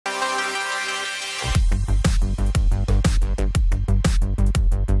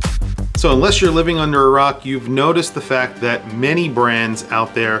So unless you're living under a rock, you've noticed the fact that many brands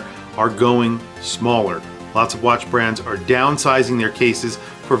out there are going smaller. Lots of watch brands are downsizing their cases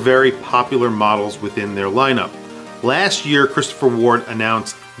for very popular models within their lineup. Last year, Christopher Ward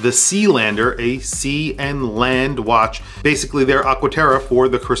announced the Sealander, a sea and land watch, basically their Aquaterra for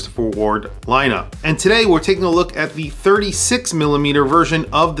the Christopher Ward lineup. And today we're taking a look at the 36mm version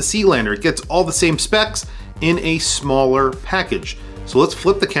of the Sealander. It gets all the same specs in a smaller package. So let's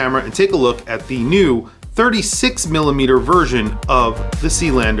flip the camera and take a look at the new 36mm version of the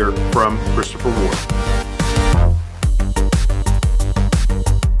Sealander from Christopher Ward.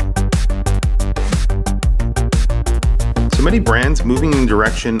 So many brands moving in the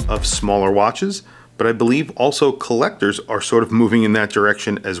direction of smaller watches, but I believe also collectors are sort of moving in that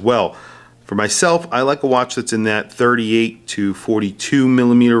direction as well. For myself, I like a watch that's in that 38 to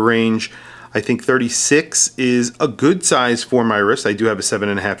 42mm range. I think 36 is a good size for my wrist. I do have a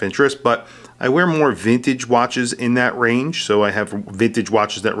 7.5 inch wrist, but I wear more vintage watches in that range. So I have vintage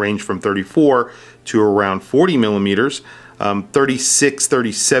watches that range from 34 to around 40mm. 36,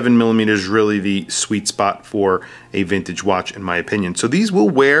 37mm is really the sweet spot for a vintage watch in my opinion. So these will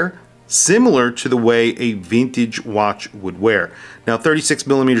wear similar to the way a vintage watch would wear. Now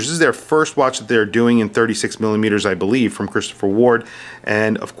 36mm, this is their first watch that they're doing in 36mm, I believe, from Christopher Ward.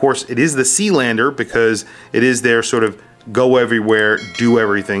 And of course it is the Sealander because it is their sort of go everywhere, do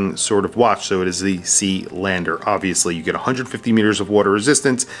everything sort of watch. So it is the Sealander. Obviously you get 150 meters of water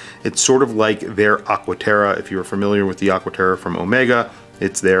resistance. It's sort of like their Aquaterra. If you're familiar with the Aquaterra from Omega,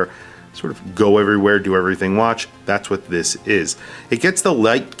 it's their sort of go everywhere, do everything watch. That's what this is. It gets the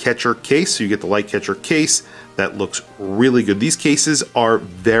light catcher case. So you get the light catcher case that looks really good. These cases are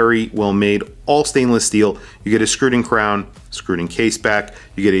very well made, all stainless steel. You get a screwed in crown, screwed in case back.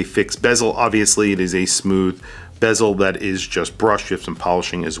 You get a fixed bezel. Obviously it is a smooth bezel that is just brushed. You have some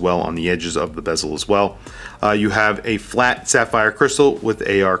polishing as well on the edges of the bezel as well. You have a flat sapphire crystal with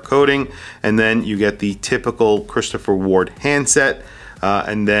AR coating, and then you get the typical Christopher Ward handset,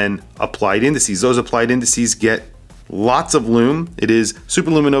 and then applied indices. Those applied indices get lots of lume. It is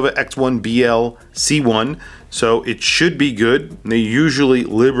Superluminova X1 BL C1, so it should be good. They usually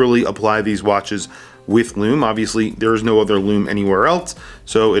liberally apply these watches with lume. Obviously there is no other lume anywhere else,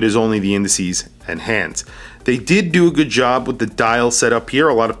 so it is only the indices and hands. They did do a good job with the dial setup here.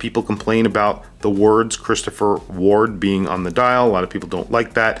 A lot of people complain about the words Christopher Ward being on the dial. A lot of people don't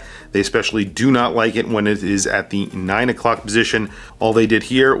like that. They especially do not like it when it is at the 9 o'clock position. All they did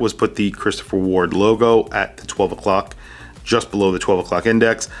here was put the Christopher Ward logo at the 12 o'clock, just below the 12 o'clock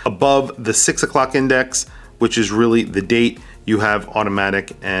index. Above the 6 o'clock index, which is really the date, you have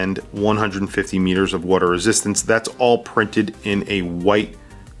automatic and 150 meters of water resistance. That's all printed in a white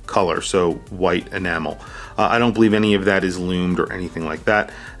color, so white enamel. I don't believe any of that is lumed or anything like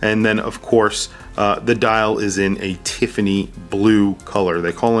that. And then of course the dial is in a Tiffany blue color.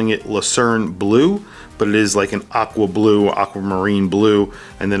 They're calling it Lucerne blue, but it is like an aqua blue, aquamarine blue.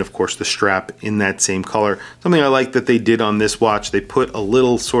 And then of course the strap in that same color. Something I like that they did on this watch, they put a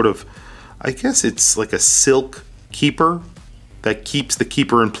little sort of, I guess it's like a silk keeper that keeps the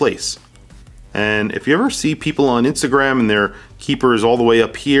keeper in place. And if you ever see people on Instagram and their keeper is all the way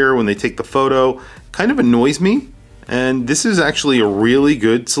up here when they take the photo, kind of annoys me. And this is actually a really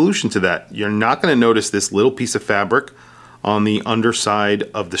good solution to that. You're not going to notice this little piece of fabric on the underside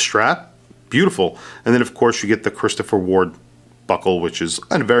of the strap. Beautiful. And then of course you get the Christopher Ward buckle, which is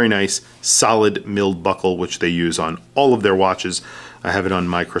a very nice solid milled buckle, which they use on all of their watches. I have it on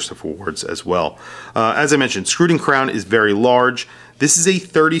my Christopher Wards as well. As I mentioned, screwed in crown is very large. This is a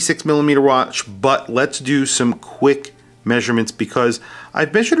 36mm watch, but let's do some quick measurements because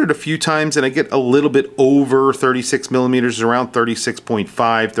I've measured it a few times and I get a little bit over 36mm, around 36.5,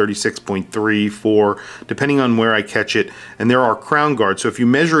 36.3, 4, depending on where I catch it. And there are crown guards. So if you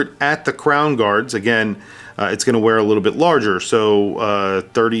measure it at the crown guards, again, it's going to wear a little bit larger, so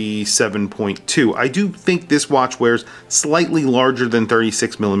 37.2. I do think this watch wears slightly larger than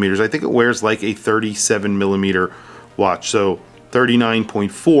 36mm. I think it wears like a 37mm watch, so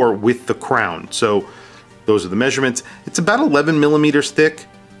 39.4 with the crown. So those are the measurements. It's about 11mm thick,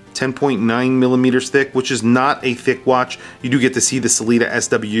 10.9mm thick, which is not a thick watch. You do get to see the Sellita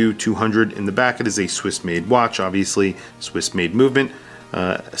SW200 in the back. It is a Swiss-made watch, obviously, Swiss-made movement.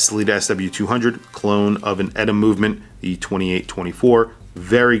 Sellita SW200, clone of an ETA movement, the 2824.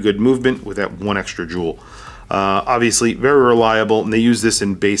 Very good movement with that one extra jewel. Obviously, very reliable, and they use this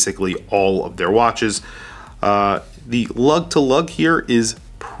in basically all of their watches. The lug-to-lug here is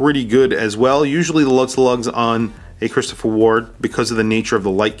pretty good as well. Usually the lug-to-lugs on a Christopher Ward, because of the nature of the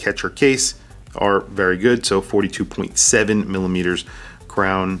light catcher case, are very good. So 42.7mm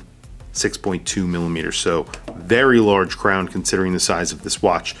crown 6.2 millimeters. So very large crown considering the size of this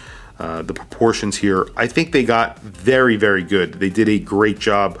watch. The proportions here, I think they got very, very good. They did a great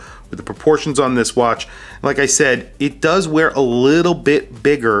job with the proportions on this watch. Like I said, it does wear a little bit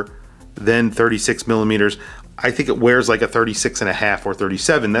bigger than 36 millimeters. I think it wears like a 36 and a half or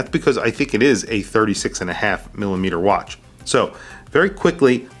 37. That's because I think it is a 36 and a half millimeter watch. So very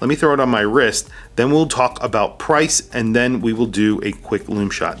quickly, let me throw it on my wrist, then we'll talk about price, and then we will do a quick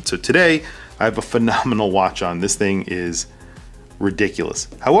lume shot. So today, I have a phenomenal watch on. This thing is ridiculous.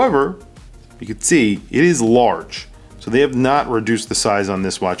 However, you can see it is large. So they have not reduced the size on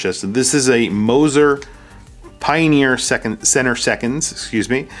this watch yet. So this is a Moser Pioneer Center Seconds, excuse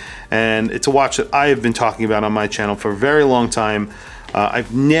me. And it's a watch that I have been talking about on my channel for a very long time.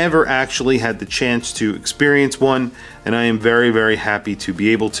 I've never actually had the chance to experience one, and I am very, very happy to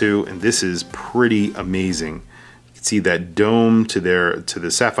be able to, and this is pretty amazing. You can see that dome to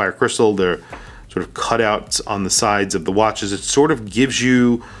the sapphire crystal, their sort of cutouts on the sides of the watches. It sort of gives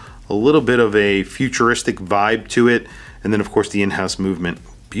you a little bit of a futuristic vibe to it, and then of course the in-house movement.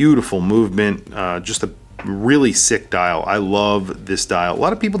 Beautiful movement, just a really sick dial. I love this dial. A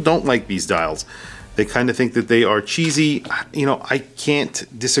lot of people don't like these dials. They kind of think that they are cheesy. You know, I can't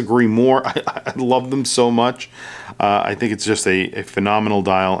disagree more. I love them so much. I think it's just a phenomenal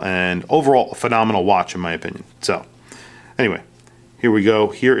dial and overall a phenomenal watch in my opinion. So anyway, here we go.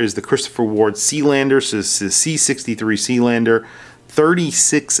 Here is the Christopher Ward Sealander. So this is C63 Sealander,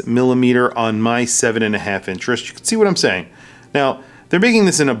 36 millimeter on my 7.5 inch wrist. You can see what I'm saying. Now, they're making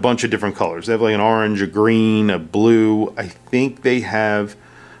this in a bunch of different colors. They have like an orange, a green, a blue. I think they have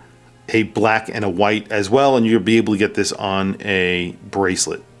a black and a white as well, and you'll be able to get this on a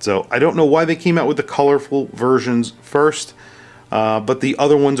bracelet. So I don't know why they came out with the colorful versions first, but the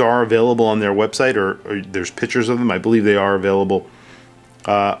other ones are available on their website, or there's pictures of them. I believe they are available.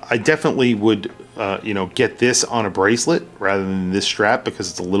 I definitely would you know, get this on a bracelet rather than this strap because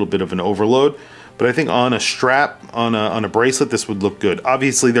it's a little bit of an overload. But I think on a strap, on a bracelet, this would look good.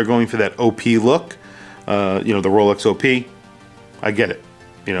 Obviously, they're going for that OP look, you know, the Rolex OP. I get it.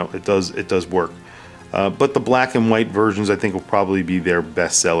 You know, it does work. But the black and white versions, I think, will probably be their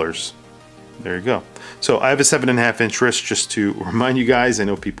best sellers. There you go. So I have a 7.5 inch wrist, just to remind you guys. I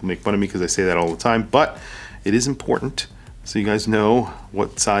know people make fun of me because I say that all the time, but it is important so you guys know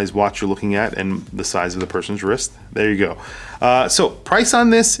what size watch you're looking at and the size of the person's wrist. There you go. So price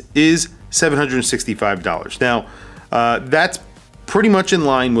on this is $765. Now, that's pretty much in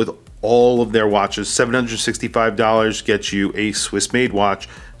line with all of their watches. $765 gets you a Swiss-made watch,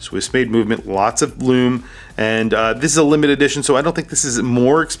 Swiss-made movement, lots of lume, and this is a limited edition, so I don't think this is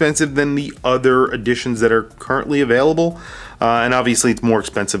more expensive than the other editions that are currently available. And obviously it's more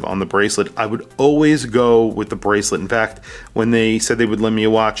expensive on the bracelet. I would always go with the bracelet. In fact, when they said they would lend me a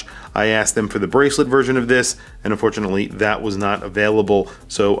watch, I asked them for the bracelet version of this, and unfortunately that was not available.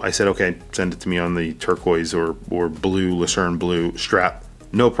 So I said, okay, send it to me on the turquoise or blue, Lucerne blue strap.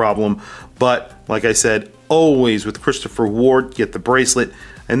 No problem. But like I said, always with Christopher Ward, get the bracelet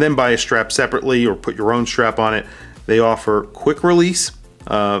and then buy a strap separately or put your own strap on it. They offer quick release,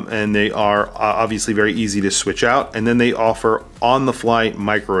 and they are obviously very easy to switch out, and then they offer on-the-fly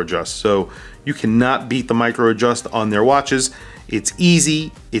micro adjust. So you cannot beat the micro adjust on their watches. It's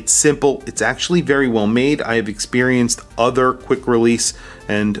easy, it's simple, it's actually very well made. I have experienced other quick release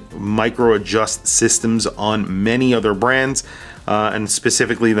and micro adjust systems on many other brands, and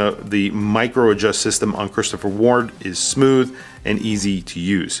specifically the micro adjust system on Christopher Ward is smooth and easy to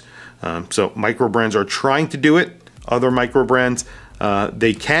use. So micro brands are trying to do it. Other micro brands,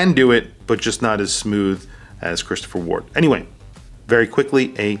 they can do it, but just not as smooth as Christopher Ward. Anyway, very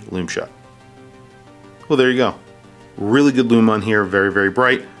quickly, a lume shot. Well, there you go. Really good lume on here, very, very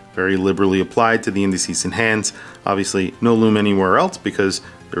bright, very liberally applied to the indices and hands. Obviously, no lume anywhere else because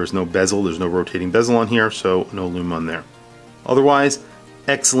there is no bezel, there's no rotating bezel on here, so no lume on there. Otherwise,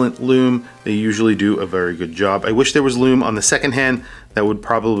 excellent lume. They usually do a very good job. I wish there was lume on the second hand. That would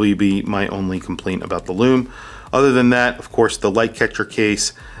probably be my only complaint about the lume. Other than that, of course, the light catcher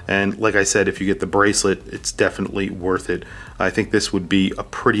case, and like I said, if you get the bracelet, it's definitely worth it. I think this would be a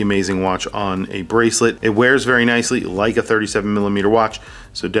pretty amazing watch on a bracelet. It wears very nicely, like a 37mm watch,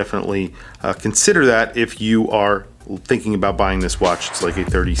 so definitely consider that if you are thinking about buying this watch. It's like a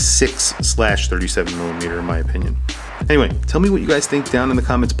 36/37mm in my opinion. Anyway, tell me what you guys think down in the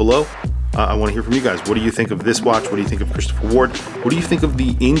comments below. I want to hear from you guys. What do you think of this watch? What do you think of Christopher Ward? What do you think of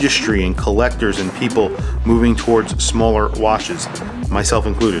the industry and collectors and people moving towards smaller watches, myself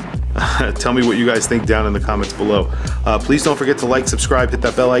included? Tell me what you guys think down in the comments below. Please don't forget to like, subscribe, hit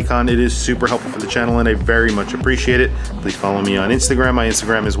that bell icon. It is super helpful for the channel and I very much appreciate it. Please follow me on Instagram. My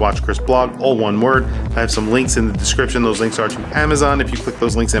Instagram is WatchChrisBlog, all one word. I have some links in the description. Those links are to Amazon. If you click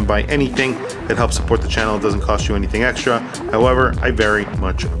those links and buy anything, it helps support the channel. It doesn't cost you anything extra. However, I very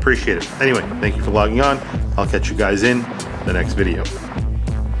much appreciate it. Anyway, thank you for logging on. I'll catch you guys in the next video.